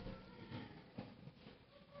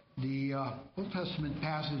The Old Testament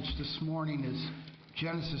passage this morning is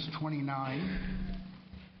Genesis 29,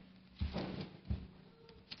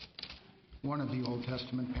 one of the Old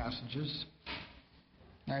Testament passages.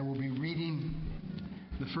 I will be reading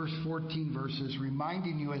the first 14 verses,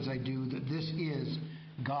 reminding you as I do that this is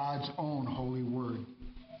God's own holy word.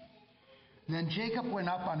 Then Jacob went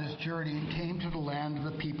up on his journey and came to the land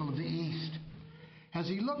of the people of the east. As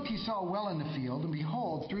he looked, he saw a well in the field, and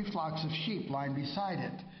behold, 3 flocks of sheep lying beside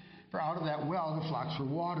it. For out of that well the flocks were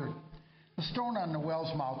watered. The stone on the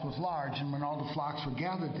well's mouth was large, and when all the flocks were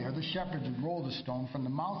gathered there, the shepherds would roll the stone from the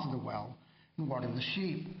mouth of the well and water the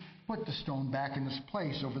sheep, put the stone back in its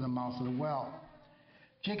place over the mouth of the well.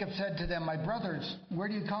 Jacob said to them, "My brothers, where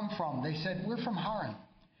do you come from?" They said, "We're from Haran."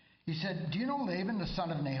 He said, "Do you know Laban, the son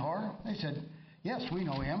of Nahor?" They said, "Yes, we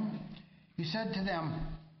know him." He said to them,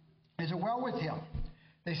 "Is it well with him?"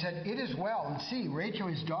 They said, "It is well, and see, Rachel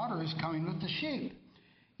his daughter is coming with the sheep."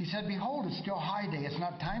 He said, "Behold, it's still high day. It's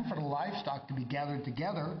not time for the livestock to be gathered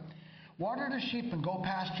together. Water the sheep and go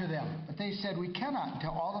pasture them." But they said, "We cannot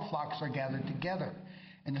until all the flocks are gathered together,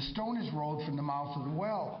 and the stone is rolled from the mouth of the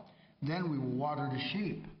well. Then we will water the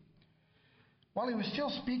sheep." While he was still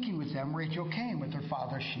speaking with them, Rachel came with her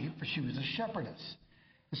father's sheep, for she was a shepherdess.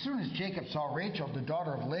 As soon as Jacob saw Rachel, the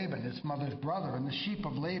daughter of Laban, his mother's brother, and the sheep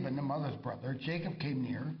of Laban, the mother's brother, Jacob came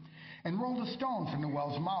near and rolled a stone from the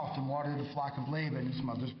well's mouth and watered the flock of Laban, his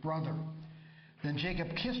mother's brother. Then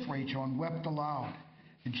Jacob kissed Rachel and wept aloud.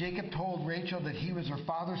 And Jacob told Rachel that he was her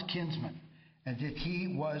father's kinsman, and that he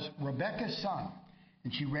was Rebekah's son.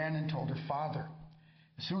 And she ran and told her father.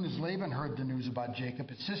 As soon as Laban heard the news about Jacob,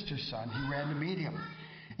 his sister's son, he ran to meet him,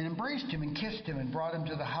 and embraced him and kissed him and brought him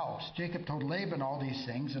to the house. Jacob told Laban all these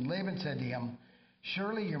things, and Laban said to him,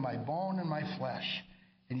 "Surely you're my bone and my flesh."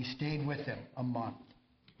 And he stayed with him a month.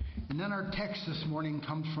 And then our text this morning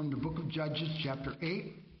comes from the book of Judges, chapter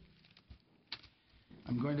 8.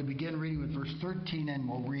 I'm going to begin reading with verse 13, and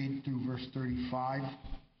we'll read through verse 35.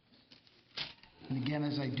 And again,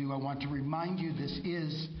 as I do, I want to remind you this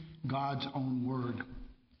is God's own word.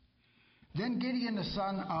 Then Gideon, the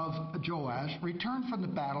son of Joash, returned from the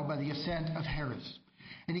battle by the ascent of Heres.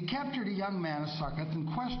 And he captured a young man of Succoth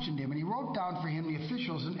and questioned him. And he wrote down for him the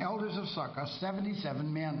officials and elders of Succoth,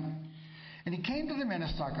 77 men. And he came to the men of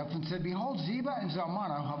Succoth and said, "Behold, Zebah and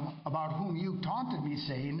Zalmunna, about whom you taunted me,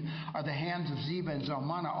 saying, Are the hands of Zebah and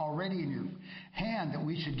Zalmunna already in your hand, that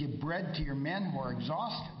we should give bread to your men who are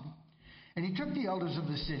exhausted?" And he took the elders of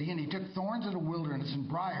the city, and he took thorns of the wilderness and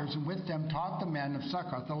briars, and with them taught the men of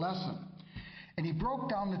Succoth a lesson. And he broke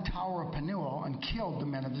down the tower of Penuel and killed the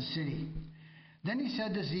men of the city. Then he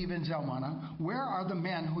said to Zebah and Zalmunna, "Where are the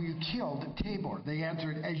men who you killed at Tabor?" They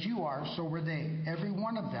answered, "As you are, so were they. Every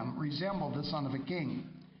one of them resembled the son of a king."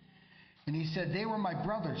 And he said, "They were my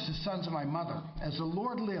brothers, the sons of my mother. As the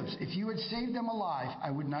Lord lives, if you had saved them alive, I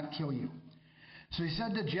would not kill you." So he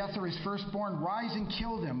said to Jether, his firstborn, "Rise and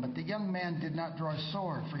kill them." But the young man did not draw his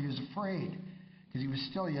sword, for he was afraid, because he was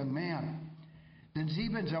still a young man. Then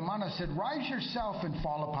Zebah and Zalmunna said, "Rise yourself and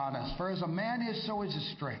fall upon us, for as a man is, so is his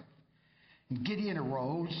strength." And Gideon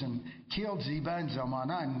arose and killed Zebah and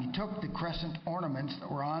Zalmunna, and he took the crescent ornaments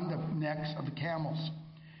that were on the necks of the camels.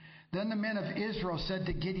 Then the men of Israel said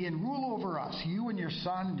to Gideon, "Rule over us, you and your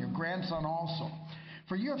son and your grandson also,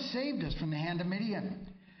 for you have saved us from the hand of Midian."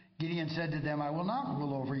 Gideon said to them, "I will not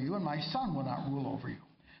rule over you, and my son will not rule over you.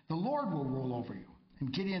 The Lord will rule over you."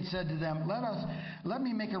 And Gideon said to them, Let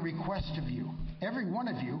me make a request of you. Every one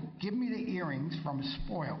of you, give me the earrings from his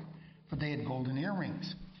spoil." For they had golden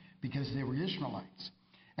earrings, because they were Ishmaelites.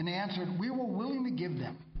 And they answered, "We will willingly give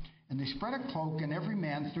them." And they spread a cloak, and every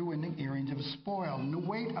man threw in the earrings of his spoil. And the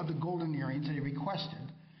weight of the golden earrings that he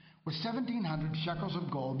requested was 1,700 shekels of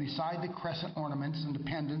gold, beside the crescent ornaments and the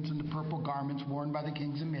pendants and the purple garments worn by the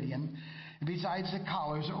kings of Midian, and besides the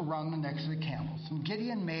collars that were around the necks of the camels. And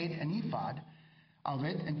Gideon made an ephod of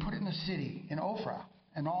it and put it in the city in Ophrah,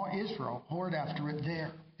 and all Israel whored after it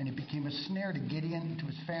there, and it became a snare to Gideon and to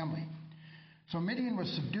his family. So Midian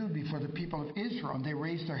was subdued before the people of Israel, and they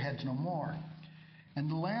raised their heads no more.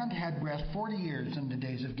 And the land had rest 40 years in the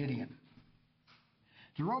days of Gideon.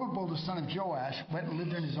 Jeroboam, the son of Joash, went and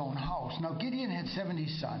lived in his own house. Now Gideon had 70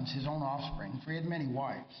 sons, his own offspring, for he had many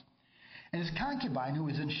wives. And his concubine, who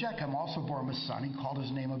was in Shechem, also bore him a son. He called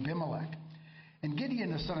his name Abimelech. And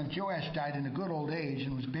Gideon, the son of Joash, died in a good old age,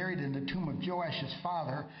 and was buried in the tomb of Joash his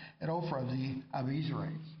father at Ophrah of the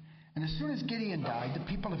Abiezrites. And as soon as Gideon died, the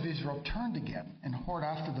people of Israel turned again and whored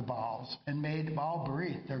after the Baals, and made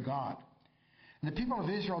Baal-berith their god. And the people of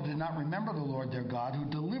Israel did not remember the Lord their God, who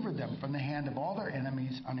delivered them from the hand of all their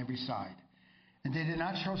enemies on every side. And they did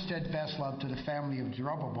not show steadfast love to the family of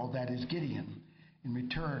Jeroboam, that is Gideon, in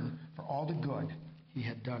return for all the good he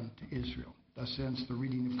had done to Israel. Thus ends the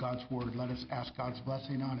reading of God's word. Let us ask God's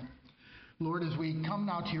blessing on it. Lord, as we come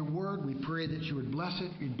now to your word, we pray that you would bless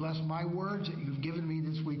it. You'd bless my words that you've given me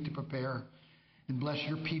this week to prepare. And bless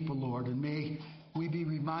your people, Lord. And may we be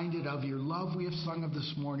reminded of your love we have sung of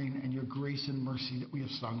this morning and your grace and mercy that we have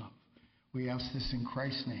sung of. We ask this in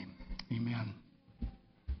Christ's name. Amen.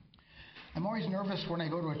 I'm always nervous when I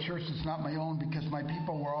go to a church that's not my own because my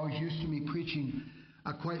people were always used to me preaching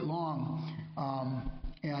quite long.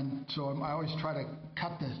 And so I always try to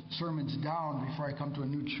cut the sermons down before I come to a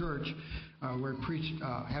new church where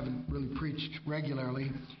I haven't really preached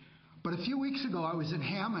regularly. But a few weeks ago I was in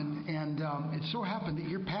Hammond, and it so happened that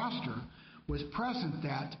your pastor was present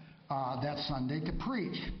that Sunday to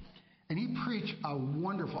preach. And he preached I'm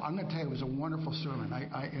going to tell you, it was a wonderful sermon.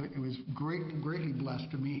 It was greatly blessed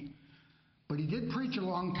to me. But he did preach a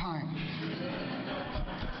long time.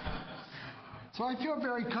 So I feel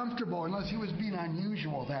very comfortable, unless he was being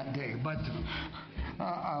unusual that day. But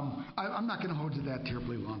I'm not going to hold you that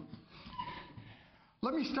terribly long.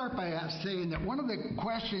 Let me start by saying that one of the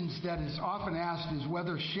questions that is often asked is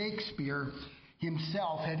whether Shakespeare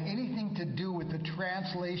himself had anything to do with the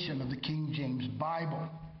translation of the King James Bible.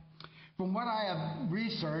 From what I have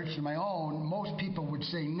researched on my own, most people would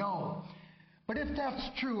say no. But if that's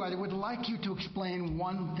true, I would like you to explain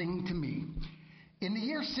one thing to me. In the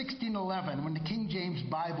year 1611, when the King James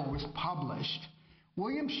Bible was published,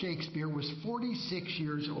 William Shakespeare was 46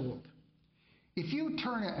 years old. If you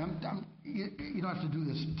turn it, you don't have to do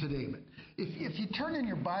this today, but if you turn in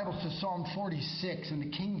your Bibles to Psalm 46 in the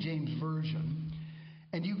King James Version,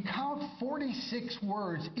 and you count 46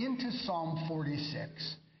 words into Psalm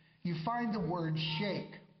 46, you find the word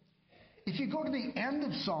shake. If you go to the end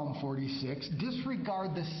of Psalm 46,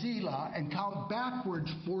 disregard the Selah, and count backwards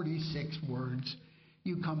 46 words,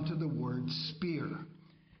 you come to the word spear.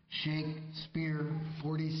 Shake, spear,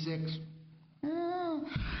 46.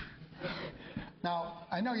 Now,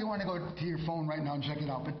 I know you want to go to your phone right now and check it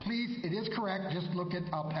out, but please, it is correct. Just look it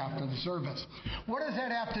up after the service. What does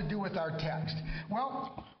that have to do with our text?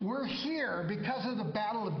 Well, we're here because of the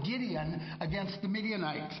battle of Gideon against the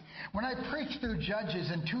Midianites. When I preached through Judges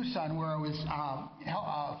in Tucson, where I was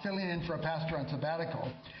filling in for a pastor on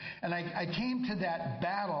sabbatical, and I came to that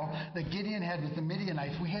battle that Gideon had with the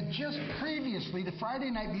Midianites, we had just previously, the Friday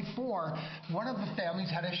night before, one of the families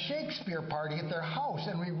had a Shakespeare party at their house,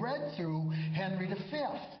 and we read through Henry V.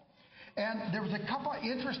 And there was a couple of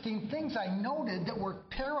interesting things I noted that were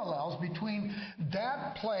parallels between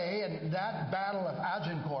that play and that battle of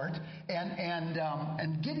Agincourt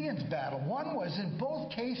and Gideon's battle. One was, in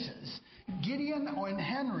both cases, Gideon and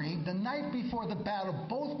Henry, the night before the battle,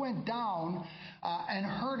 both went down and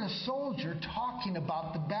heard a soldier talking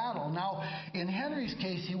about the battle. Now, in Henry's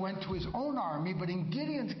case, he went to his own army, but in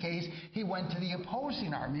Gideon's case, he went to the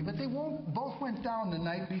opposing army. But they both went down the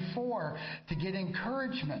night before to get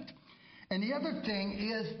encouragement. And the other thing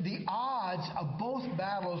is the odds of both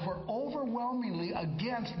battles were overwhelmingly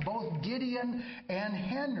against both Gideon and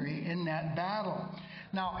Henry in that battle.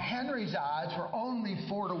 Now, Henry's odds were only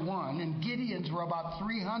 4-1, and Gideon's were about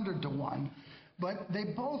 300 to 1. But they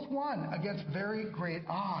both won against very great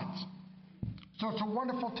odds. So it's a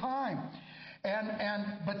wonderful time.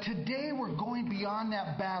 But today we're going beyond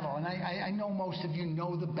that battle. And I know most of you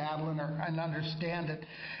know the battle and understand it.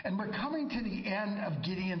 And we're coming to the end of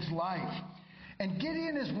Gideon's life. And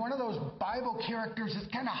Gideon is one of those Bible characters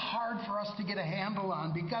that's kind of hard for us to get a handle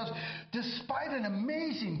on, because despite an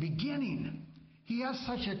amazing beginning, he has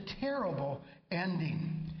such a terrible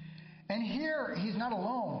ending. And here, he's not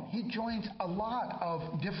alone. He joins a lot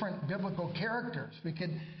of different biblical characters. We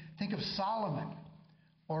could think of Solomon,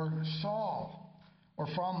 or Saul, or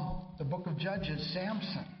from the book of Judges,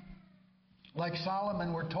 Samson. Like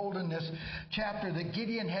Solomon, we're told in this chapter that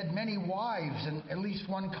Gideon had many wives and at least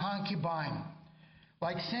one concubine.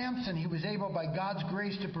 Like Samson, he was able by God's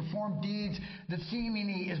grace to perform deeds that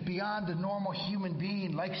seemingly is beyond a normal human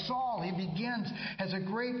being. Like Saul, he begins as a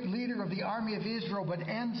great leader of the army of Israel, but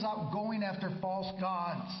ends up going after false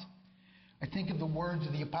gods. I think of the words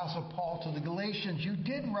of the Apostle Paul to the Galatians, "You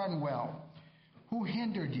did run well. Who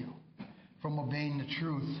hindered you from obeying the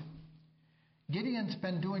truth?" Gideon's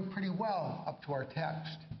been doing pretty well up to our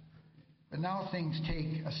text. But now things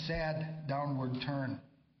take a sad downward turn.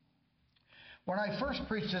 When I first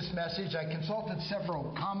preached this message, I consulted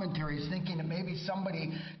several commentaries thinking that maybe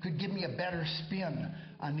somebody could give me a better spin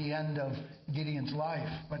on the end of Gideon's life.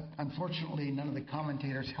 But unfortunately, none of the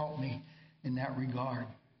commentators helped me in that regard.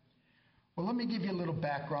 Well, let me give you a little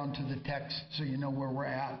background to the text so you know where we're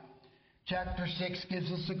at. Chapter 6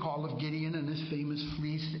 gives us the call of Gideon and his famous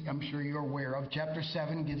fleece, I'm sure you're aware of. Chapter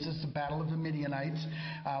 7 gives us the battle of the Midianites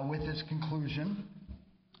with its conclusion.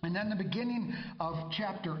 And then the beginning of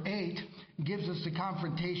chapter 8 gives us the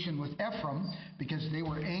confrontation with Ephraim, because they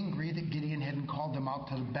were angry that Gideon hadn't called them out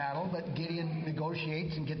to the battle, but Gideon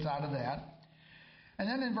negotiates and gets out of that. And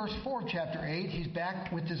then in verse 4 of chapter 8, he's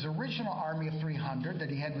back with his original army of 300 that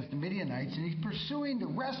he had with the Midianites, and he's pursuing the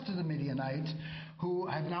rest of the Midianites who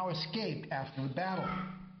have now escaped after the battle.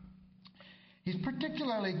 He's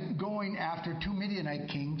particularly going after two Midianite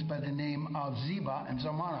kings by the name of Zebah and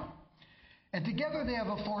Zalmunna. And together they have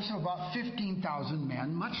a force of about 15,000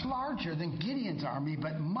 men, much larger than Gideon's army,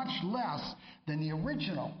 but much less than the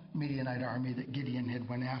original Midianite army that Gideon had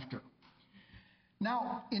went after.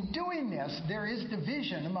 Now, in doing this, there is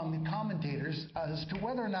division among the commentators as to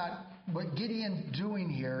whether or not what Gideon's doing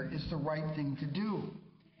here is the right thing to do.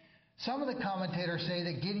 Some of the commentators say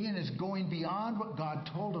that Gideon is going beyond what God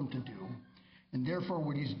told him to do, and therefore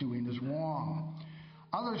what he's doing is wrong.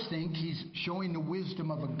 Others think he's showing the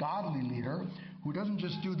wisdom of a godly leader who doesn't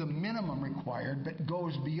just do the minimum required, but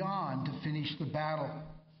goes beyond to finish the battle.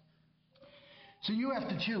 So you have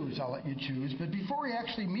to choose. I'll let you choose. But before he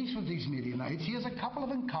actually meets with these Midianites, he has a couple of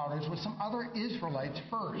encounters with some other Israelites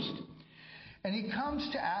first. And he comes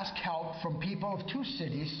to ask help from people of two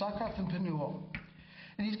cities, Succoth and Penuel.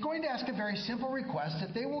 And he's going to ask a very simple request,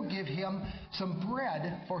 that they will give him some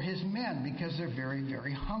bread for his men, because they're very,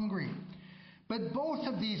 very hungry. But both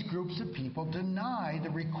of these groups of people deny the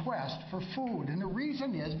request for food. And the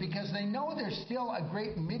reason is because they know there's still a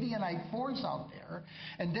great Midianite force out there,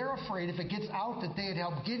 and they're afraid if it gets out that they had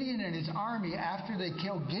helped Gideon and his army, after they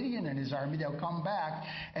kill Gideon and his army, they'll come back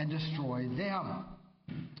and destroy them.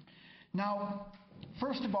 Now,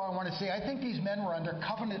 first of all, I want to say I think these men were under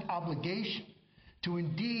covenant obligation to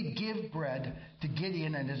indeed give bread to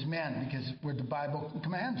Gideon and his men, because where the Bible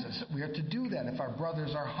commands us that we are to do that if our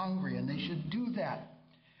brothers are hungry, and they should do that.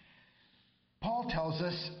 Paul tells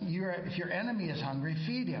us, if your enemy is hungry,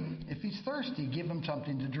 feed him. If he's thirsty, give him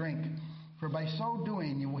something to drink. For by so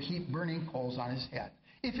doing, you will heap burning coals on his head.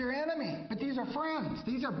 If your enemy, but these are friends,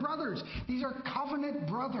 these are brothers, these are covenant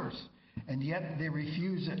brothers, and yet they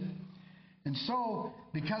refuse it. And so,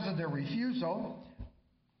 because of their refusal,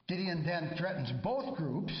 Gideon then threatens both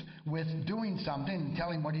groups with doing something and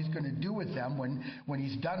telling what he's going to do with them when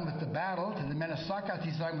he's done with the battle. To the men of Succoth,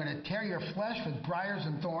 he says, I'm going to tear your flesh with briars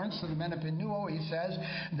and thorns. To the men of Penuel, he says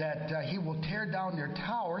that he will tear down their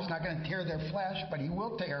towers. Not going to tear their flesh, but he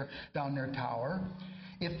will tear down their tower.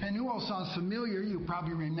 If Penuel sounds familiar, you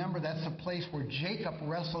probably remember that's the place where Jacob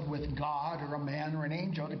wrestled with God or a man or an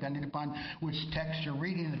angel, depending upon which text you're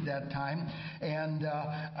reading at that time, and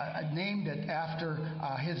named it after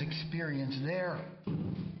his experience there.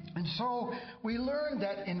 And so we learn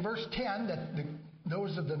that in verse 10 that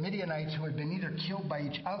those of the Midianites who had been either killed by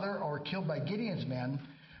each other or killed by Gideon's men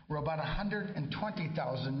were about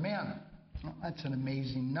 120,000 men. Well, that's an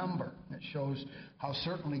amazing number. It shows how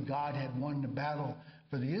certainly God had won the battle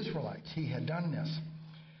for the Israelites. He had done this.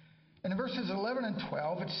 And in verses 11 and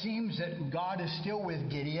 12, it seems that God is still with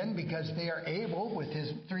Gideon, because they are able, with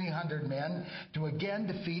his 300 men, to again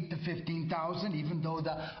defeat the 15,000. Even though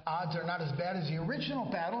the odds are not as bad as the original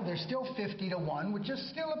battle, they're still 50-1, which is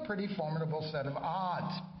still a pretty formidable set of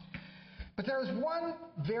odds. But there is one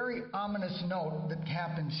very ominous note that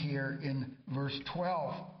happens here in verse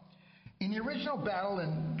 12. In the original battle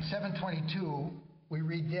in 722, we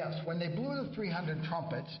read this: when they blew the 300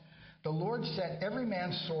 trumpets, the Lord set every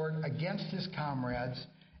man's sword against his comrades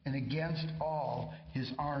and against all his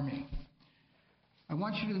army. I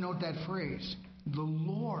want you to note that phrase, the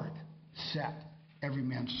Lord set every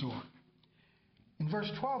man's sword. In verse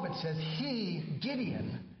 12 it says, he,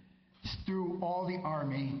 Gideon, threw all the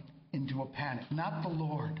army into a panic, not the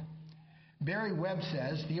Lord. Barry Webb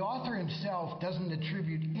says, the author himself doesn't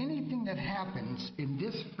attribute anything that happens in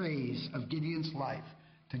this phase of Gideon's life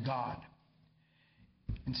to God.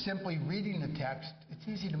 And simply reading the text, it's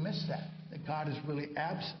easy to miss that God is really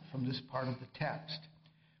absent from this part of the text.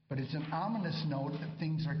 But it's an ominous note that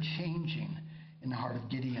things are changing in the heart of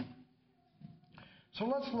Gideon. So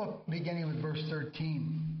let's look beginning with verse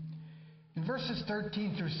 13. In verses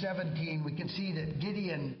 13 through 17, we can see that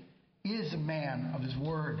Gideon is a man of his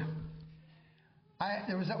word.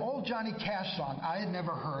 There was an old Johnny Cash song I had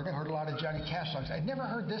never heard. I heard a lot of Johnny Cash songs. I'd never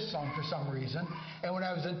heard this song for some reason. And when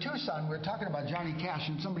I was in Tucson, we were talking about Johnny Cash,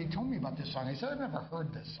 and somebody told me about this song. I said, I've never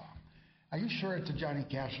heard this song. Are you sure it's a Johnny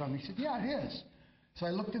Cash song? He said, yeah, it is. So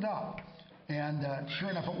I looked it up, and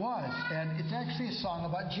sure enough it was. And it's actually a song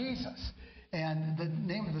about Jesus. And the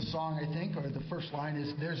name of the song, I think, or the first line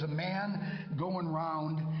is, "There's a man going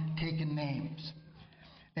round taking names."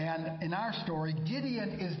 And in our story,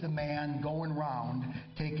 Gideon is the man going round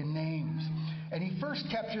taking names. And he first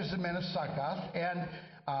captures the men of Succoth, and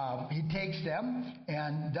he takes them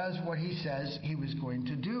and does what he says he was going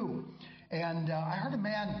to do. And I heard a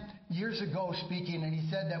man years ago speaking, and he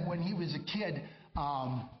said that when he was a kid,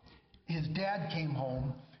 his dad came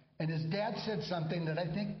home, and his dad said something that I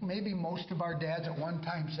think maybe most of our dads at one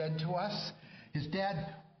time said to us. His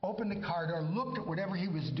dad opened the car door, looked at whatever he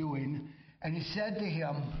was doing, and he said to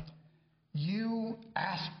him, "You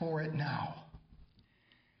ask for it now."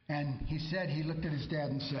 And he said, he looked at his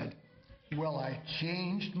dad and said, "Well, I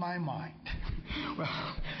changed my mind."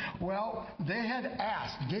 Well, they had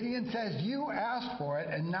asked. Gideon says, "You asked for it,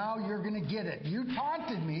 and now you're going to get it. You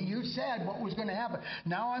taunted me. You said what was going to happen.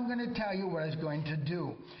 Now I'm going to tell you what I was going to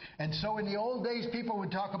do." And so in the old days, people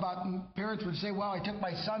would talk about, parents would say, "Well, I took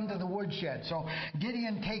my son to the woodshed." So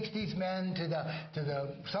Gideon takes these men to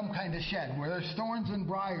the some kind of shed where there's thorns and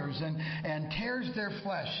briars, and tears their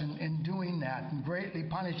flesh in doing that, and greatly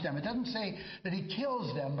punish them. It doesn't say that he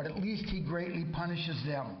kills them, but at least he greatly punishes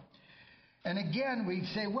them. And again, we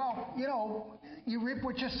say, well, you reap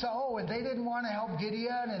what you sow, and they didn't want to help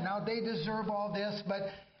Gideon, and now they deserve all this. But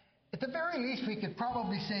at the very least, we could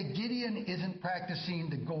probably say Gideon isn't practicing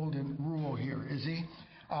the golden rule here, is he?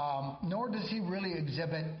 Nor does he really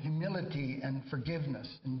exhibit humility and forgiveness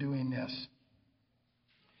in doing this.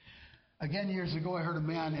 Again, years ago, I heard a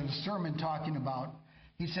man in a sermon talking about,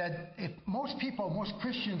 he said, if most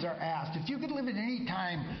Christians are asked, if you could live at any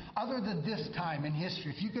time other than this time in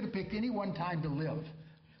history, if you could have picked any one time to live,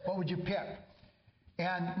 what would you pick?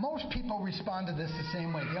 And most people respond to this the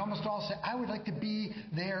same way. They almost all say, I would like to be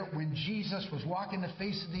there when Jesus was walking the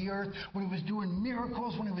face of the earth, when he was doing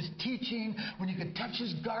miracles, when he was teaching, when you could touch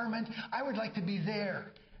his garment. I would like to be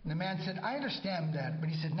there. And the man said, I understand that, but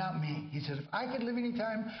he said, not me. He said, if I could live any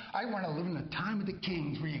time, I want to live in the time of the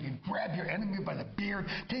kings where you can grab your enemy by the beard,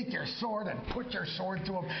 take your sword and put your sword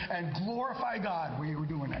to him and glorify God where you were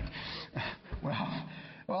doing it.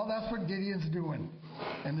 Well, that's what Gideon's doing.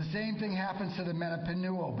 And the same thing happens to the men of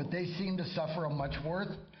Penuel, but they seem to suffer a much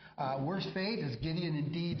worse fate, as Gideon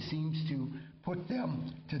indeed seems to put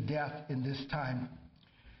them to death in this time.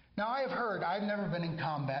 Now, I have heard, I've never been in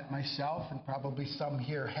combat myself, and probably some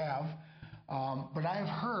here have, but I have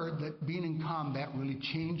heard that being in combat really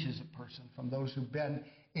changes a person from those who've been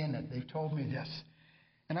in it. They've told me this.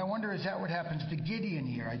 And I wonder, is that what happens to Gideon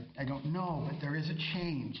here? I don't know, but there is a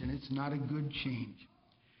change, and it's not a good change.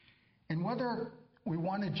 And whether we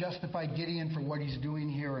want to justify Gideon for what he's doing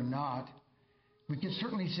here or not, we can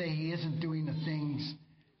certainly say he isn't doing the things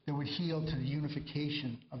that would heal to the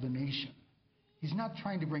unification of the nation. He's not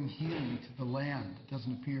trying to bring healing to the land. It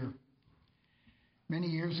doesn't appear. Many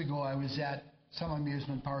years ago, I was at some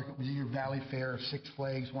amusement park. It was either Valley Fair or Six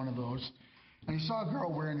Flags, one of those. And I saw a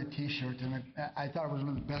girl wearing a T-shirt, and I thought it was one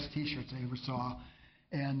of the best T-shirts I ever saw.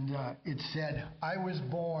 And it said, I was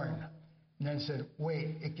born. And then it said,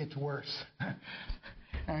 wait, it gets worse. And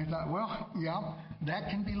I thought, well, yeah, that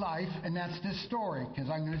can be life, and that's this story, because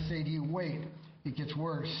I'm going to say to you, wait, it gets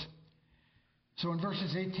worse. So in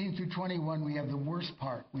verses 18 through 21, we have the worst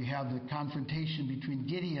part. We have the confrontation between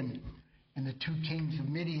Gideon and the two kings of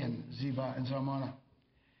Midian, Zebah and Zalmunna.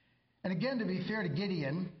 And again, to be fair to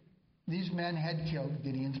Gideon, these men had killed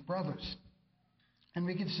Gideon's brothers. And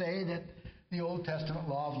we could say that the Old Testament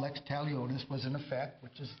law of lex talionis was in effect,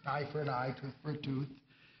 which is eye for an eye, tooth for a tooth,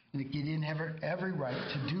 and that Gideon had every right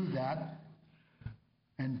to do that,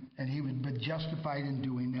 and he would be justified in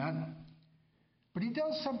doing that. But he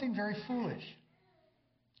does something very foolish.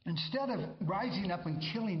 Instead of rising up and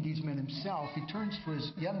killing these men himself, he turns to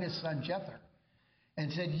his youngest son, Jether,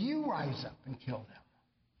 and said, you rise up and kill them.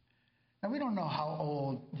 Now, we don't know how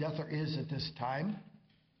old Jether is at this time.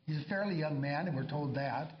 He's a fairly young man, and we're told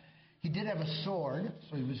that. He did have a sword,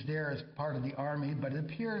 so he was there as part of the army, but it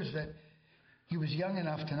appears that he was young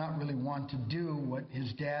enough to not really want to do what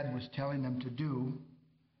his dad was telling him to do.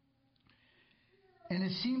 And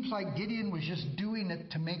it seems like Gideon was just doing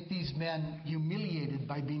it to make these men humiliated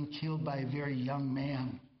by being killed by a very young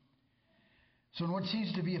man. So in what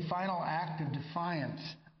seems to be a final act of defiance,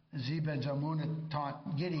 Zebah and Zalmunna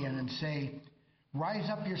taunt Gideon and say, rise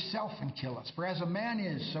up yourself and kill us, for as a man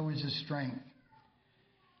is, so is his strength.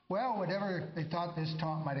 Well, whatever they thought this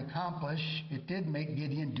taunt might accomplish, it did make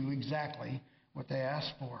Gideon do exactly what they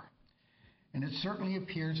asked for. And it certainly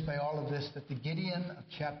appears by all of this that the Gideon of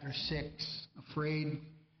chapter 6, afraid,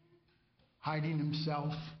 hiding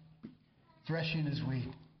himself, threshing his wheat,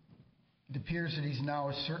 it appears that he's now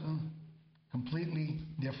a certain, completely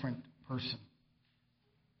different person.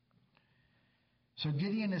 So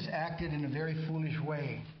Gideon has acted in a very foolish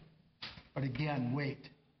way. But again, wait,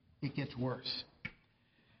 it gets worse.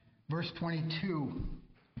 Verse 22,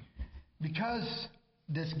 because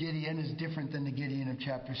this Gideon is different than the Gideon of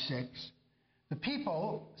chapter 6, the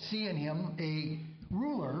people see in him a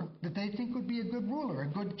ruler that they think would be a good ruler, a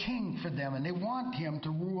good king for them, and they want him to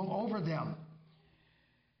rule over them.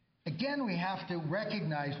 Again, we have to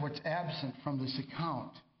recognize what's absent from this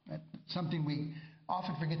account. That's something we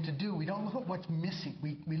often forget to do. We don't look at what's missing.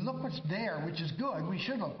 We look what's there, which is good. We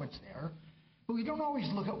should look what's there. But we don't always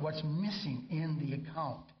look at what's missing in the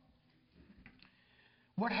account.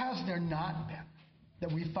 What has there not been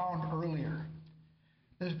that we found earlier?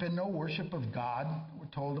 There's been no worship of God, we're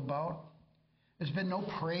told about. There's been no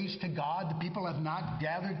praise to God. The people have not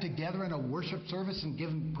gathered together in a worship service and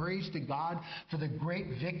given praise to God for the great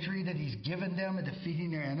victory that He's given them in defeating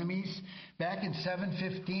their enemies. Back in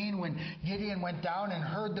 7:15, when Gideon went down and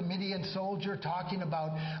heard the Midian soldier talking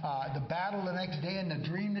about the battle the next day and the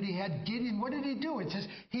dream that he had, Gideon, what did he do? It says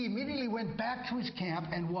he immediately went back to his camp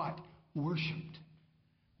and what? Worshipped.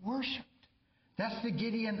 Worshipped. That's the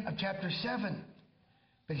Gideon of chapter 7.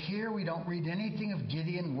 But here we don't read anything of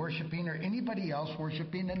Gideon worshiping or anybody else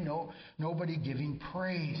worshiping and nobody giving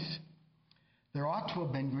praise. There ought to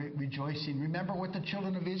have been great rejoicing. Remember what the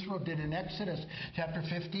children of Israel did in Exodus chapter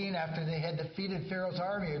 15 after they had defeated Pharaoh's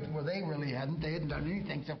army. Well, they really hadn't. They hadn't done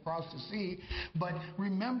anything except cross the sea. But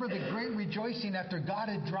remember the great rejoicing after God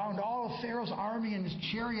had drowned all of Pharaoh's army and his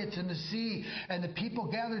chariots in the sea. And the people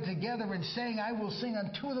gathered together and sang, I will sing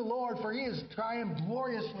unto the Lord, for He has triumphed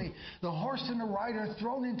gloriously. The horse and the rider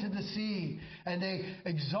thrown into the sea. And they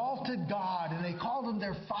exalted God and they called Him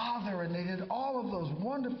their Father. And they did all of those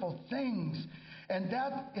wonderful things. And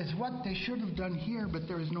that is what they should have done here, but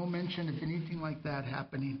there is no mention of anything like that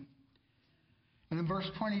happening. And in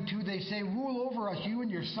verse 22, they say, rule over us, you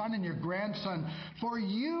and your son and your grandson, for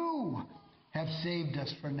you have saved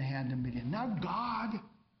us from the hand of Midian. Not God.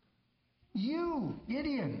 You,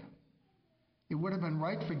 Gideon. It would have been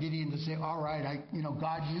right for Gideon to say, all right,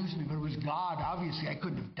 God used me, but it was God. Obviously, I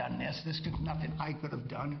couldn't have done this. This is nothing I could have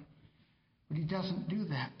done. But he doesn't do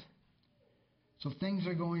that. So things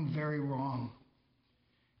are going very wrong.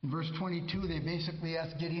 In verse 22, they basically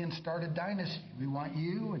ask Gideon, start a dynasty. We want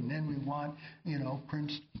you, and then we want,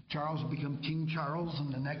 Prince Charles to become King Charles,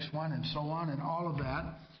 and the next one, and so on, and all of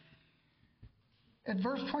that. At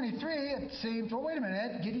verse 23, it seems, well, wait a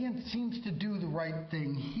minute, Gideon seems to do the right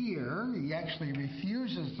thing here. He actually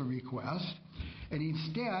refuses the request, and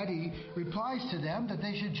instead he replies to them that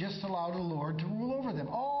they should just allow the Lord to rule over them.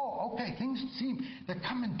 Oh, okay, things seem, they're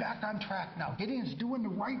coming back on track now. Gideon's doing the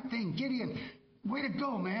right thing. Gideon, way to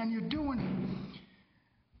go, man. You're doing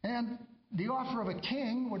it. And the offer of a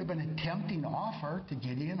king would have been a tempting offer to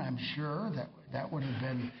Gideon. I'm sure that would have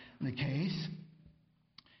been the case.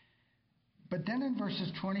 But then in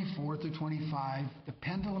verses 24 through 25, the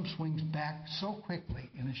pendulum swings back so quickly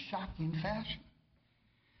in a shocking fashion.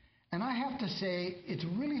 And I have to say, it's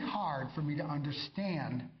really hard for me to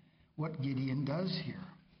understand what Gideon does here.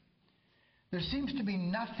 There seems to be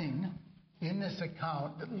nothing in this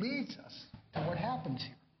account that leads us to what happens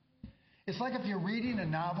here. It's like if you're reading a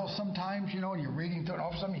novel sometimes, and you're reading through it, all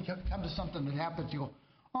of a sudden you come to something that happens, you go,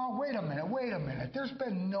 oh, wait a minute. There's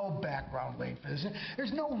been no background laid for this.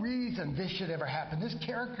 There's no reason this should ever happen. This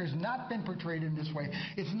character has not been portrayed in this way.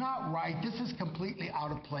 It's not right. This is completely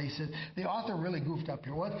out of place. The author really goofed up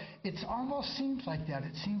here. Well, it almost seems like that.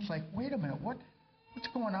 It seems like, wait a minute, what's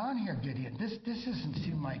going on here, Gideon? This doesn't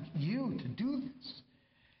seem like you to do this.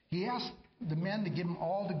 He asked the men to give him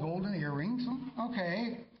all the golden earrings.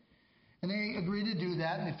 Okay. And they agree to do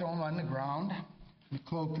that, and they throw them on the ground, the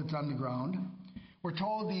cloak that's on the ground. We're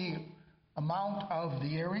told the amount of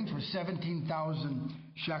the earrings was 17,000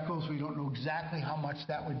 shekels. We don't know exactly how much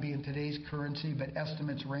that would be in today's currency, but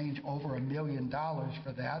estimates range over $1 million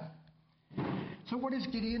for that. So what does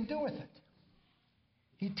Gideon do with it?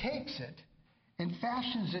 He takes it and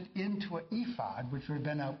fashions it into an ephod, which would have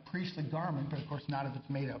been a priestly garment, but of course not if it's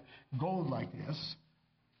made of gold like this.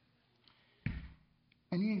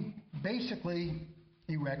 And he basically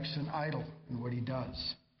erects an idol in what he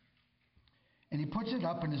does. And he puts it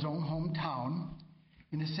up in his own hometown,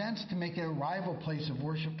 in a sense to make it a rival place of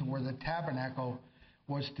worship to where the tabernacle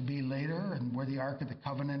was to be later, and where the Ark of the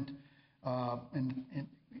Covenant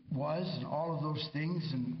was, and all of those things,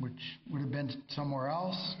 and which would have been somewhere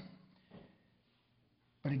else.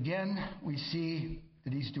 But again, we see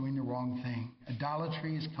that he's doing the wrong thing.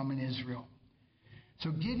 Idolatry has come in Israel.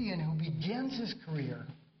 So Gideon, who begins his career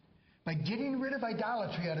by getting rid of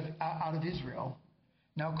idolatry out of Israel,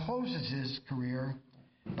 now closes his career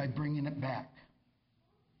by bringing it back.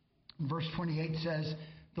 Verse 28 says,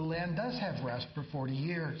 the land does have rest for 40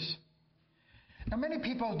 years. Now, many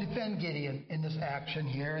people defend Gideon in this action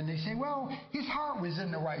here, and they say, well, his heart was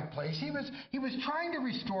in the right place. He was trying to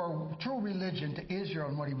restore true religion to Israel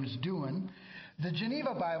in what he was doing. The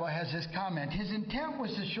Geneva Bible has this comment, his intent was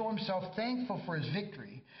to show himself thankful for his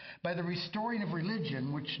victory by the restoring of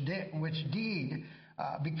religion, which deed,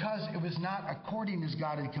 because it was not according as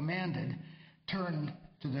God had commanded, turned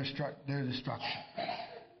to their destruction.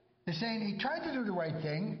 They're saying he tried to do the right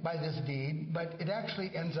thing by this deed, but it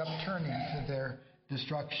actually ends up turning to their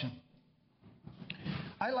destruction.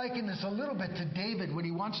 I liken this a little bit to David when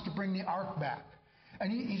he wants to bring the ark back.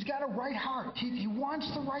 And he's got a right heart. He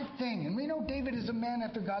wants the right thing. And we know David is a man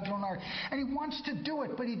after God's own heart. And he wants to do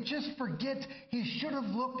it, but he just forgets he should have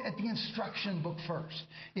looked at the instruction book first.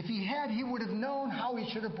 If he had, he would have known how he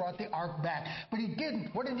should have brought the ark back. But he didn't.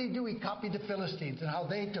 What did he do? He copied the Philistines and how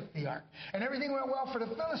they took the ark. And everything went well for the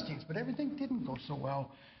Philistines, but everything didn't go so well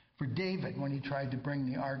for David when he tried to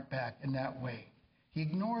bring the ark back in that way. He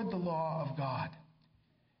ignored the law of God.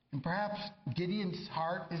 And perhaps Gideon's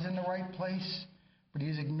heart is in the right place, but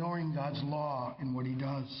he's ignoring God's law in what he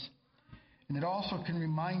does. And it also can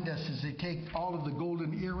remind us as they take all of the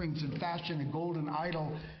golden earrings and fashion a golden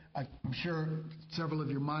idol. I'm sure several of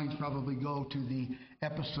your minds probably go to the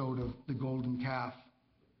episode of the golden calf.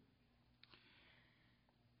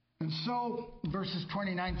 And so, verses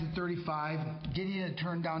 29 to 35, Gideon had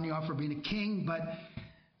turned down the offer of being a king, but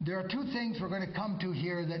there are two things we're going to come to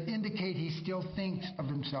here that indicate he still thinks of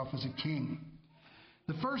himself as a king.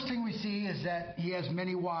 The first thing we see is that he has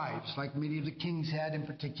many wives, like many of the kings had in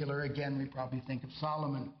particular. Again, we probably think of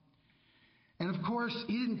Solomon. And of course,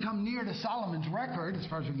 he didn't come near to Solomon's record, as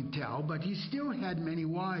far as we can tell, but he still had many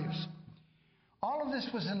wives. All of this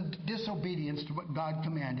was in disobedience to what God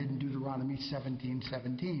commanded in Deuteronomy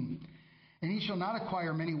 17:17. And he shall not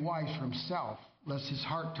acquire many wives for himself, lest his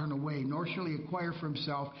heart turn away, nor shall he acquire for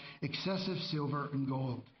himself excessive silver and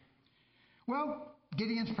gold. Well,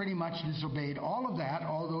 Gideon's pretty much disobeyed all of that,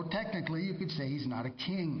 although technically you could say he's not a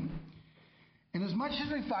king. And as much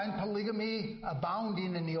as we find polygamy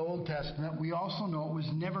abounding in the Old Testament, we also know it was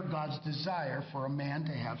never God's desire for a man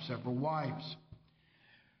to have several wives.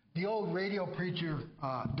 The old radio preacher,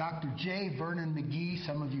 Dr. J. Vernon McGee,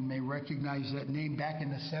 some of you may recognize that name, back in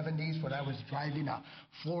the 70s when I was driving a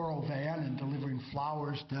floral van and delivering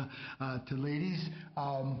flowers to ladies.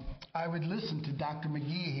 I would listen to Dr.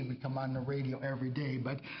 McGee. He would come on the radio every day,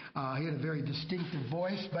 but he had a very distinctive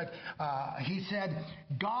voice. But he said,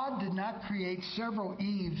 God did not create several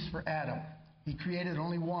Eves for Adam. He created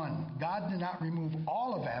only one. God did not remove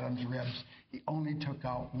all of Adam's ribs. He only took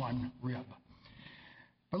out one rib.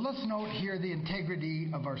 But let's note here the integrity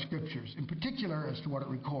of our scriptures, in particular as to what it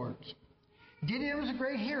records. Gideon was a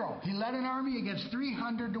great hero. He led an army against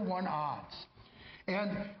 300 to 1 odds. And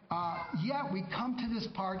yet we come to this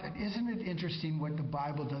part, and isn't it interesting what the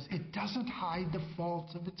Bible does? It doesn't hide the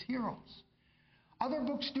faults of its heroes. Other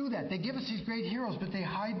books do that. They give us these great heroes, but they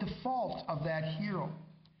hide the faults of that hero.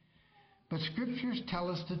 But scriptures tell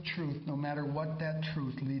us the truth, no matter what that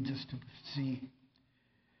truth leads us to see.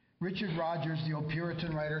 Richard Rogers, the old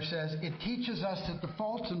Puritan writer, says, it teaches us that the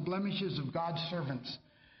faults and blemishes of God's servants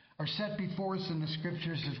are set before us in the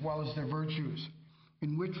Scriptures as well as their virtues,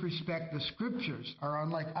 in which respect the Scriptures are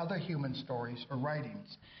unlike other human stories or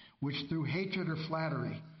writings, which through hatred or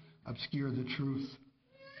flattery obscure the truth.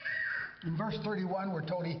 In verse 31, we're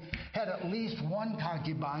told he had at least one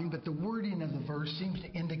concubine, but the wording of the verse seems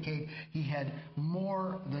to indicate he had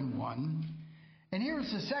more than one. And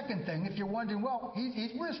here's the second thing. If you're wondering, well, he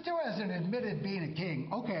still hasn't admitted being a king.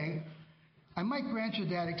 Okay, I might grant you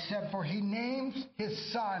that, except for he names his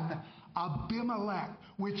son Abimelech,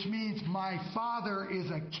 which means my father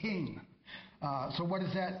is a king. So what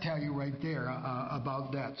does that tell you right there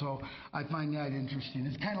about that? So I find that interesting.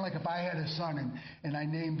 It's kind of like if I had a son and I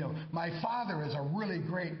named him, my father is a really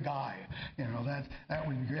great guy. You know, that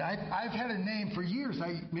would be great. I've had a name for years.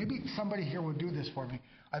 Maybe somebody here will do this for me.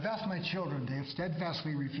 I've asked my children. They have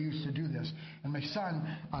steadfastly refused to do this. And my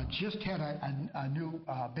son just had a new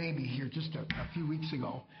baby here just a few weeks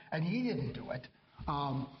ago, and he didn't do it.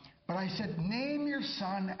 But I said, name your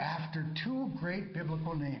son after two great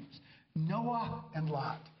biblical names, Noah and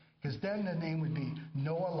Lot, because then the name would be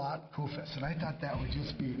Noah Lot Kufis, and I thought that would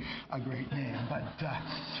just be a great name. But,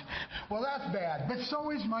 well, that's bad. But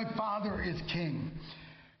so is my father is king.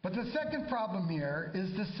 But the second problem here is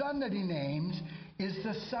the son that he names is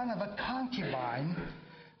the son of a concubine,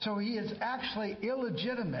 so he is actually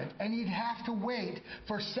illegitimate, and he'd have to wait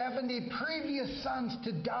for 70 previous sons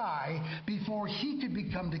to die before he could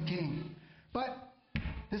become the king. But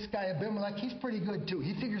this guy Abimelech, he's pretty good too.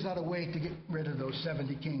 He figures out a way to get rid of those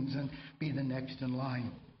 70 kings and be the next in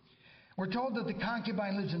line. We're told that the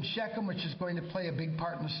concubine lives in Shechem, which is going to play a big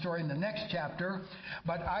part in the story in the next chapter.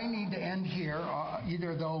 But I need to end here,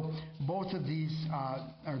 either though both of these,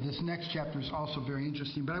 or this next chapter is also very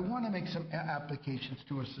interesting. But I want to make some applications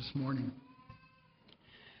to us this morning.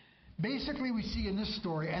 Basically, we see in this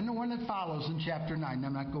story, and the one that follows in chapter 9,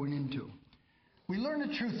 I'm not going into, we learn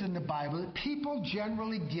the truth in the Bible that people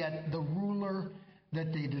generally get the ruler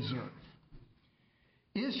that they deserve.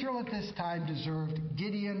 Israel at this time deserved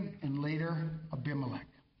Gideon and later Abimelech.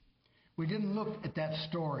 We didn't look at that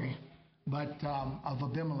story of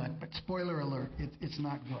Abimelech, but spoiler alert, it's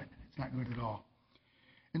not good. It's not good at all.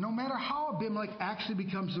 And no matter how Abimelech actually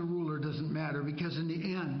becomes the ruler, doesn't matter, because in the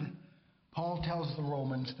end, Paul tells the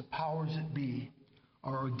Romans the powers that be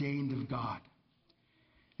are ordained of God.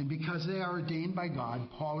 And because they are ordained by God,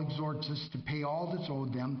 Paul exhorts us to pay all that's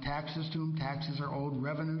owed them, taxes to whom taxes are owed,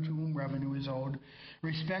 revenue to whom revenue is owed,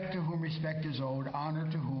 respect to whom respect is owed, honor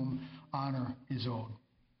to whom honor is owed.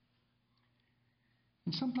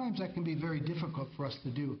 And sometimes that can be very difficult for us to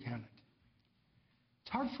do, can't it?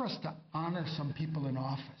 It's hard for us to honor some people in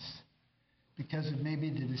office because of maybe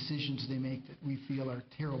the decisions they make that we feel are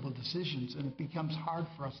terrible decisions, and it becomes hard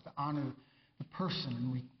for us to honor the person,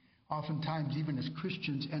 and we oftentimes, even as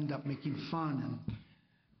Christians, end up making fun and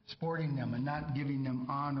sporting them and not giving them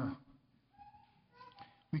honor.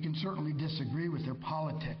 We can certainly disagree with their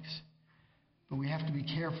politics, but we have to be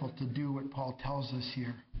careful to do what Paul tells us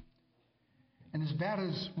here. And as bad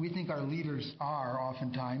as we think our leaders are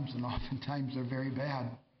oftentimes, and oftentimes they're very bad,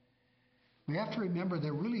 we have to remember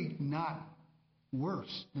they're really not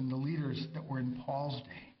worse than the leaders that were in Paul's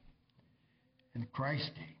day, in Christ's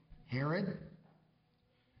day. Herod,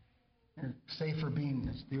 you're safer being,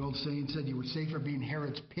 as the old saying said, you were safer being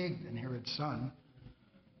Herod's pig than Herod's son.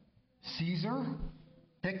 Caesar,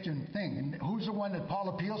 pick your thing. And who's the one that Paul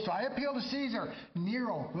appeals to? I appeal to Caesar.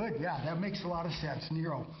 Nero, good, yeah, that makes a lot of sense.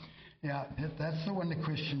 Nero, yeah, that's the one the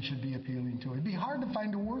Christian should be appealing to. It'd be hard to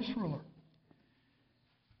find a worse ruler.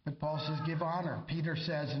 But Paul says, give honor. Peter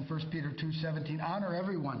says in 1 Peter 2:17, honor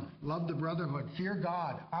everyone, love the brotherhood, fear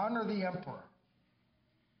God, honor the emperor.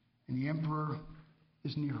 And the emperor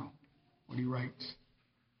is Nero, what he writes.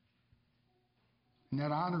 And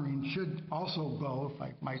that honoring should also go, if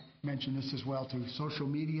I might mention this as well, to social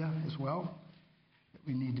media as well. That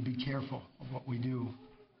we need to be careful of what we do.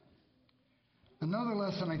 Another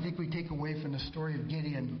lesson I think we take away from the story of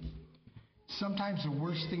Gideon, sometimes the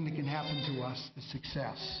worst thing that can happen to us is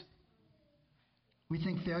success. We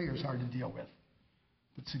think failure is hard to deal with,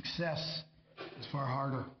 but success is far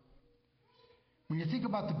harder. When you think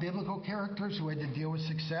about the biblical characters who had to deal with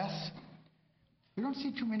success, we don't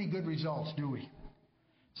see too many good results, do we?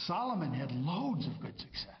 Solomon had loads of good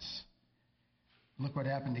success. Look what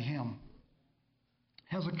happened to him.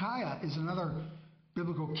 Hezekiah is another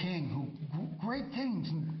biblical king who great things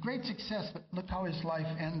and great success, but look how his life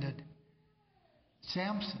ended.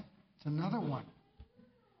 Samson, it's another one.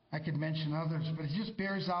 I could mention others, but it just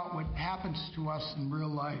bears out what happens to us in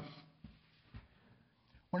real life.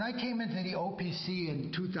 When I came into the OPC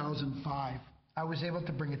in 2005, I was able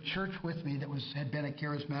to bring a church with me that had been a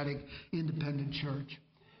charismatic independent church.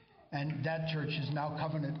 And that church is now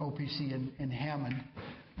Covenant OPC in Hammond,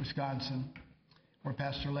 Wisconsin, where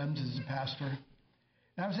Pastor Lems is the pastor.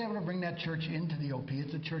 And I was able to bring that church into the OP.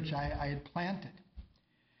 It's a church I had planted.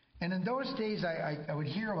 And in those days, I would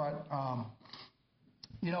hear about,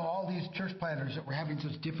 all these church planters that were having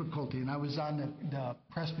such difficulty. And I was on the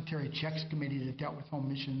Presbytery Checks Committee that dealt with home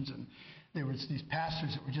missions. And there was these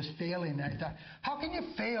pastors that were just failing. And I thought, how can you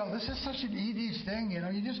fail? This is such an easy thing.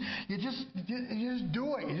 You just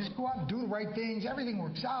do it. You just go out and do the right things. Everything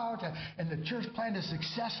works out. And the church plant is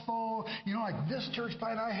successful. Like this church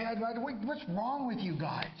plant I had. What's wrong with you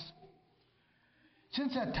guys?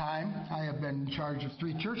 Since that time, I have been in charge of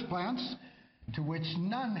 3 church plants, to which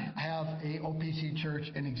none have a OPC church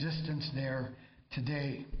in existence there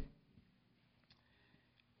today.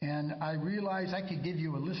 And I realize I could give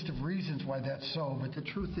you a list of reasons why that's so, but the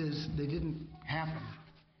truth is they didn't happen.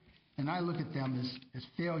 And I look at them as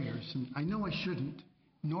failures, and I know I shouldn't,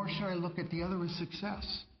 nor should I look at the other as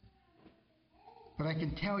success. But I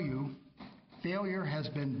can tell you, failure has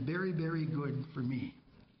been very, very good for me.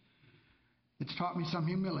 It's taught me some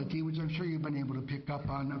humility, which I'm sure you've been able to pick up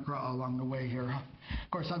on along the way here.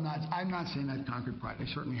 Of course, I'm not saying I've conquered pride. I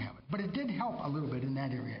certainly haven't. But it did help a little bit in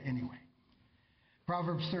that area anyway.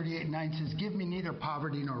 Proverbs 38:9 says, give me neither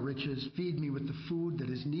poverty nor riches. Feed me with the food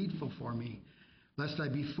that is needful for me, lest I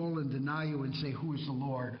be full and deny you and say, who is the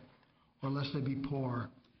Lord? Or lest I be poor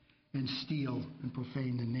and steal and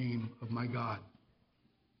profane the name of my God.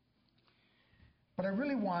 But I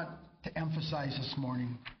really want to emphasize this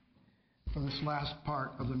morning, for this last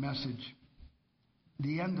part of the message,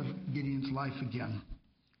 the end of Gideon's life again,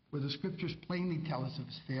 where the Scriptures plainly tell us of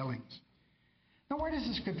his failings. Now, why does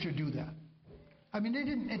the Scripture do that? I mean, it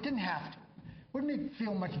didn't have to. Wouldn't it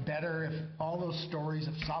feel much better if all those stories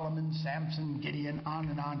of Solomon, Samson, Gideon,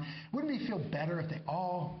 on, wouldn't it feel better if they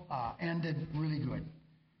all ended really good?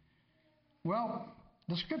 Well,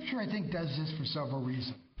 the Scripture, I think, does this for several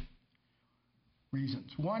reasons.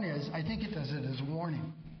 One is, I think it does it as a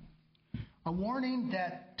warning. A warning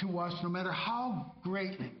that to us, no matter how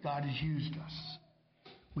greatly God has used us,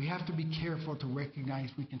 we have to be careful to recognize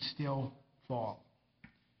we can still fall.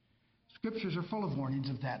 Scriptures are full of warnings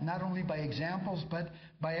of that, not only by examples, but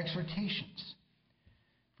by exhortations.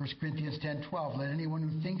 1 Corinthians 10:12, let anyone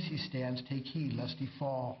who thinks he stands take heed lest he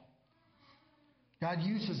fall. God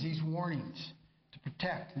uses these warnings to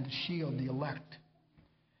protect and to shield the elect.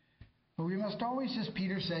 But we must always, as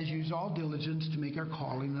Peter says, use all diligence to make our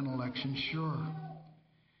calling and election sure.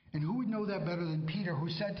 And who would know that better than Peter, who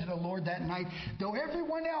said to the Lord that night, though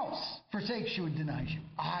everyone else forsakes you and denies you,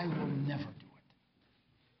 I will never do it.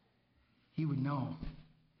 He would know.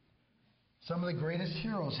 Some of the greatest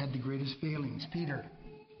heroes had the greatest failings. Peter,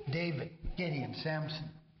 David, Gideon, Samson.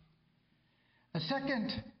 A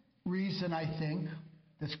second reason, I think,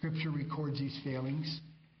 that Scripture records these failings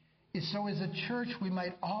is so as a church we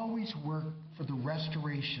might always work for the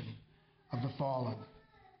restoration of the fallen.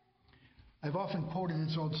 I've often quoted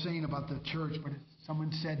this old saying about the church, but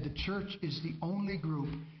someone said the church is the only group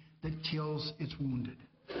that kills its wounded.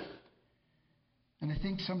 And I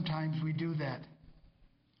think sometimes we do that.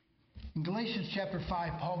 In Galatians chapter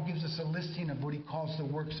 5, Paul gives us a listing of what he calls the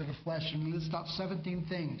works of the flesh, and he lists out 17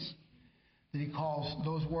 things that he calls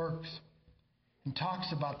those works and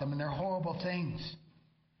talks about them, and they're horrible things.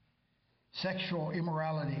 Sexual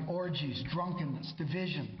immorality, orgies, drunkenness,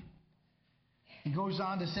 division. He goes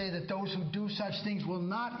on to say that those who do such things will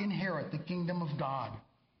not inherit the kingdom of God.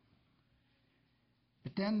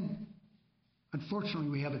 But then, unfortunately,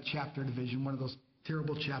 we have a chapter division, one of those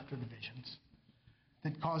terrible chapter divisions,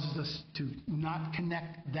 that causes us to not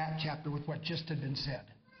connect that chapter with what just had been said.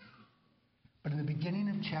 But in the beginning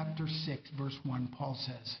of chapter 6, verse 1, Paul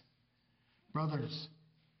says, brothers,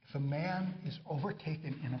 if a man is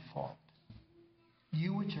overtaken in a fault,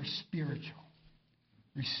 you which are spiritual,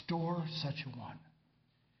 restore such a one,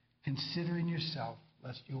 considering yourself,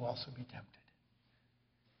 lest you also be tempted.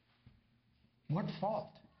 What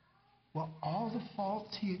fault? Well, all the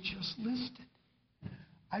faults he had just listed.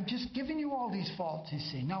 I've just given you all these faults, you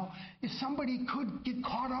see. Now, if somebody could get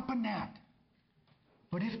caught up in that,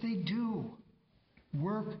 but if they do,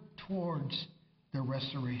 work towards their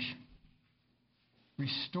restoration.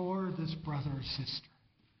 Restore this brother or sister.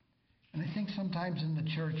 And I think sometimes in the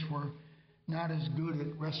church we're not as good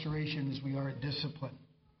at restoration as we are at discipline.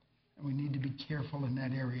 And we need to be careful in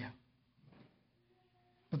that area.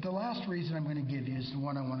 But the last reason I'm going to give you is the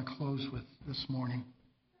one I want to close with this morning.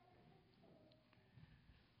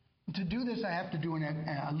 And to do this, I have to do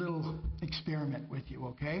a little experiment with you,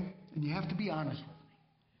 okay? And you have to be honest with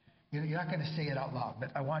me. You're not going to say it out loud,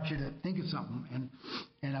 but I want you to think of something.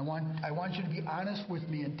 And I want you to be honest with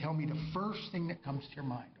me and tell me the first thing that comes to your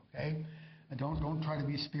mind, okay? And don't try to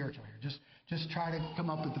be spiritual here. Just try to come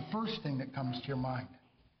up with the first thing that comes to your mind.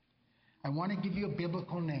 I want to give you a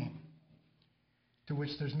biblical name to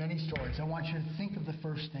which there's many stories. I want you to think of the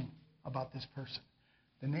first thing about this person.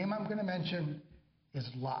 The name I'm going to mention is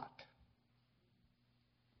Lot.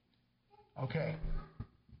 Okay.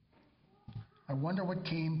 I wonder what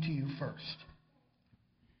came to you first.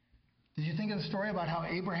 Did you think of the story about how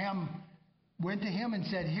Abraham went to him and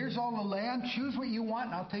said, here's all the land, choose what you want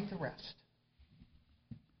and I'll take the rest?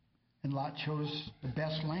 And Lot chose the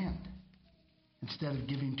best land instead of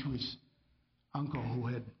giving to his uncle who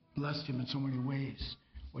had blessed him in so many ways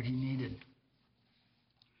what he needed.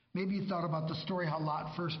 Maybe you thought about the story how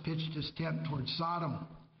Lot first pitched his tent towards Sodom,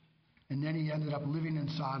 and then he ended up living in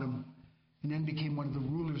Sodom, and then became one of the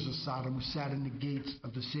rulers of Sodom who sat in the gates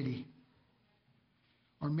of the city.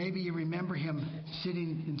 Or maybe you remember him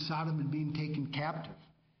sitting in Sodom and being taken captive,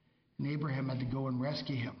 and Abraham had to go and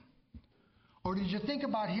rescue him. Or did you think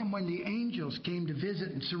about him when the angels came to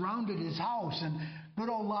visit and surrounded his house, and good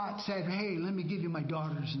old Lot said, hey, let me give you my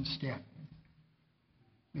daughters instead?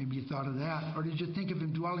 Maybe you thought of that. Or did you think of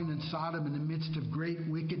him dwelling in Sodom in the midst of great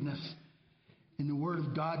wickedness? And the word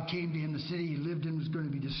of God came to him, the city he lived in was going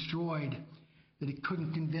to be destroyed, that he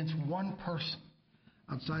couldn't convince one person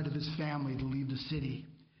outside of his family to leave the city.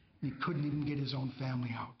 And he couldn't even get his own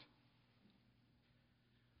family out.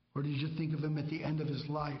 Or did you think of him at the end of his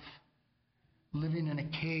life, living in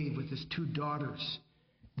a cave with his 2 daughters,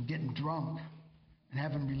 and getting drunk and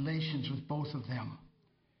having relations with both of them,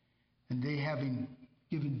 and they having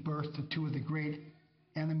given birth to 2 of the great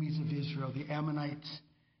enemies of Israel, the Ammonites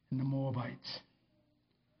and the Moabites?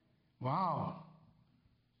 Wow.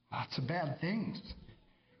 Lots of bad things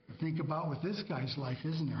to think about with this guy's life,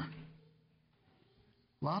 isn't there?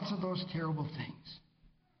 Lots of those terrible things.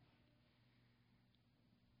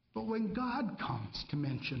 But when God comes to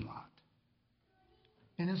mention Lot,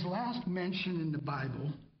 in his last mention in the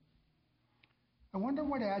Bible, I wonder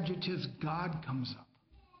what adjectives God comes up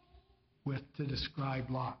with to describe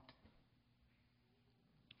Lot.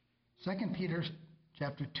 2 Peter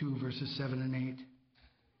chapter 2, verses 7 and 8.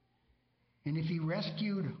 And if he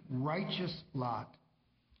rescued righteous Lot,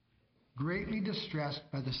 greatly distressed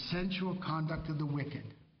by the sensual conduct of the wicked,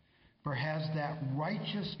 for as that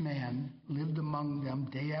righteous man lived among them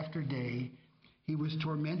day after day, he was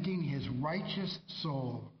tormenting his righteous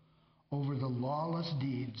soul over the lawless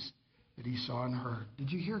deeds that he saw and heard.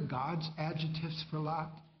 Did you hear God's adjectives for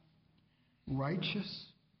Lot? Righteous,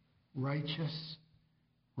 righteous,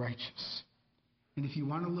 righteous. And if you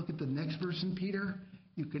want to look at the next verse in Peter,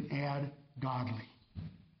 you can add godly.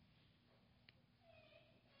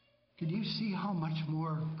 Can you see how much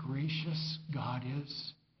more gracious God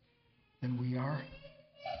is than we are?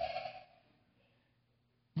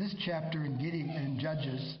 This chapter in Gideon in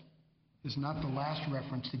Judges is not the last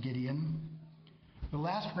reference to Gideon. The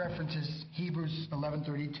last reference is Hebrews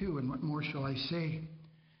 11:32, and what more shall I say?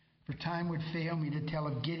 For time would fail me to tell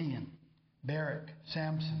of Gideon, Barak,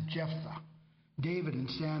 Samson, Jephthah, David and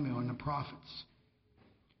Samuel and the prophets.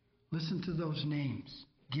 Listen to those names: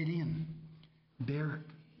 Gideon, Barak,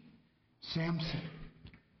 Samson,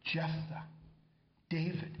 Jephthah,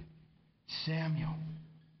 David, Samuel.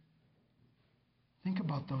 Think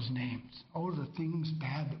about those names. Oh, the things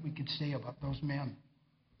bad that we could say about those men.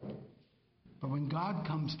 But when God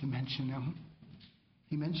comes to mention them,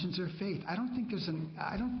 he mentions their faith.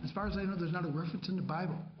 As far as I know, there's not a reference in the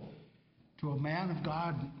Bible to a man of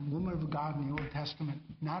God, woman of God in the Old Testament.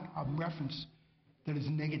 Not a reference that is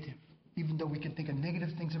negative, even though we can think of negative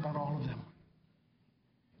things about all of them.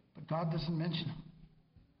 But God doesn't mention them.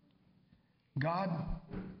 God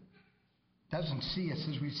doesn't see us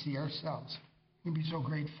as we see ourselves. You can be so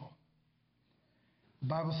grateful. The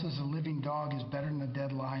Bible says a living dog is better than a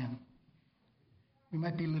dead lion. We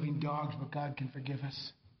might be living dogs, but God can forgive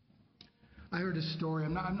us. I heard a story.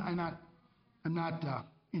 I'm not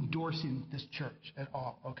endorsing this church at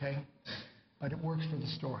all, okay? But it works for the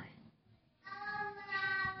story.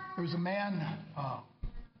 There was a man.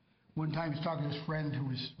 One time he was talking to his friend who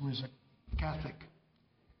was a Catholic,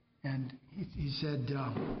 and he said,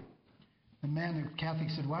 the man, the Catholic,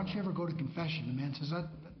 said, "Why don't you ever go to confession?" The man says,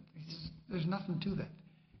 "There's nothing to that."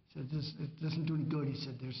 He said, "It doesn't do any good." He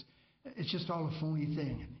said, "It's just all a phony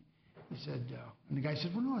thing." And he said, and the guy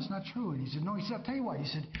said, "Well, no, it's not true." And he said, "No." He said, "I'll tell you what." He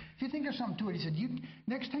said, "If you think there's something to it," he said,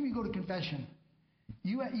 next time you go to confession,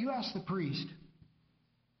 you ask the priest.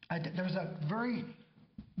 There was a very,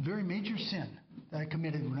 very major sin that I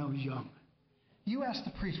committed when I was young. You ask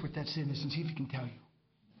the priest what that sin is and see if he can tell you.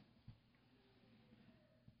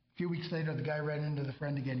 A few weeks later, the guy ran into the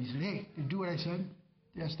friend again. He said, "Hey, did you do what I said?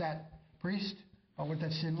 You asked that priest about what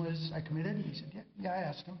that sin was I committed?" He said, Yeah, I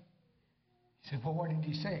asked him." He said, "Well, what did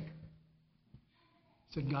he say?"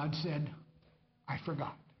 He said, "God said, I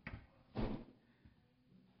forgot."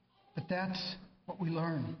 But that's what we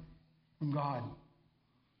learn from God,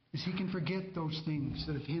 is he can forget those things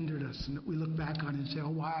that have hindered us and that we look back on and say, "Oh,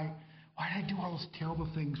 why did I do all those terrible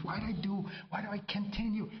things? Why do I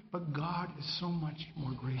continue?" But God is so much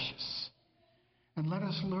more gracious. And let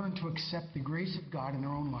us learn to accept the grace of God in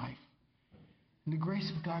our own life and the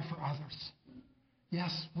grace of God for others.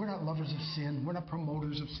 Yes, we're not lovers of sin. We're not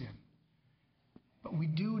promoters of sin. But we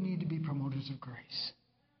do need to be promoters of grace.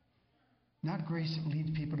 Not grace that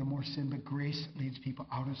leads people to more sin, but grace that leads people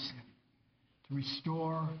out of sin, to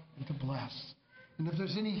restore and to bless. And if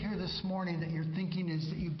there's any here this morning that you're thinking is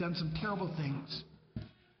that you've done some terrible things,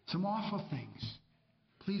 some awful things,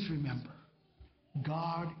 please remember,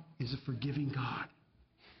 God is a forgiving God.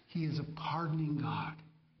 He is a pardoning God.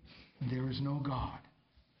 And there is no God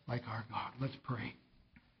like our God. Let's pray.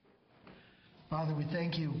 Father, we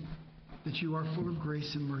thank you that you are full of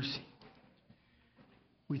grace and mercy.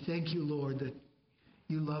 We thank you, Lord, that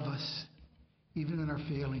you love us even in our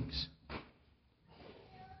failings.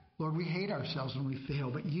 Lord, we hate ourselves when we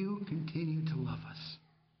fail, but you continue to love us.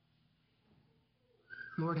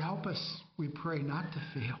 Lord, help us, we pray, not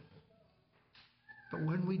to fail. But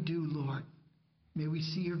when we do, Lord, may we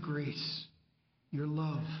see your grace your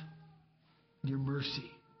love, your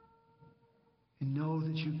mercy, and know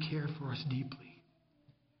that you care for us deeply.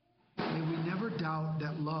 May we never doubt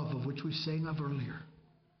that love of which we sang of earlier.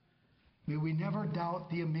 May we never doubt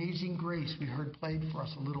the amazing grace we heard played for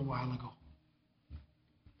us a little while ago.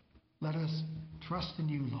 Let us trust in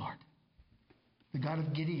you, Lord, the God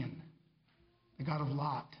of Gideon, the God of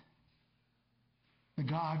Lot, the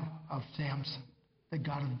God of Samson, the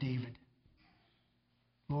God of David.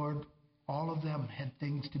 Lord, all of them had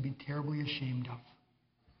things to be terribly ashamed of,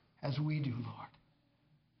 as we do, Lord.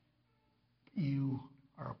 But you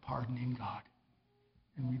are a pardoning God,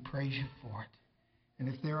 and we praise you for it. And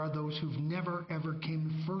if there are those who've never, ever came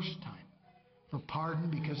the first time for pardon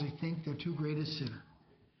because they think they're too great a sinner,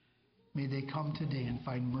 may they come today and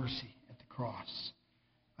find mercy at the cross.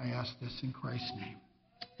 I ask this in Christ's name.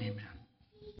 Amen.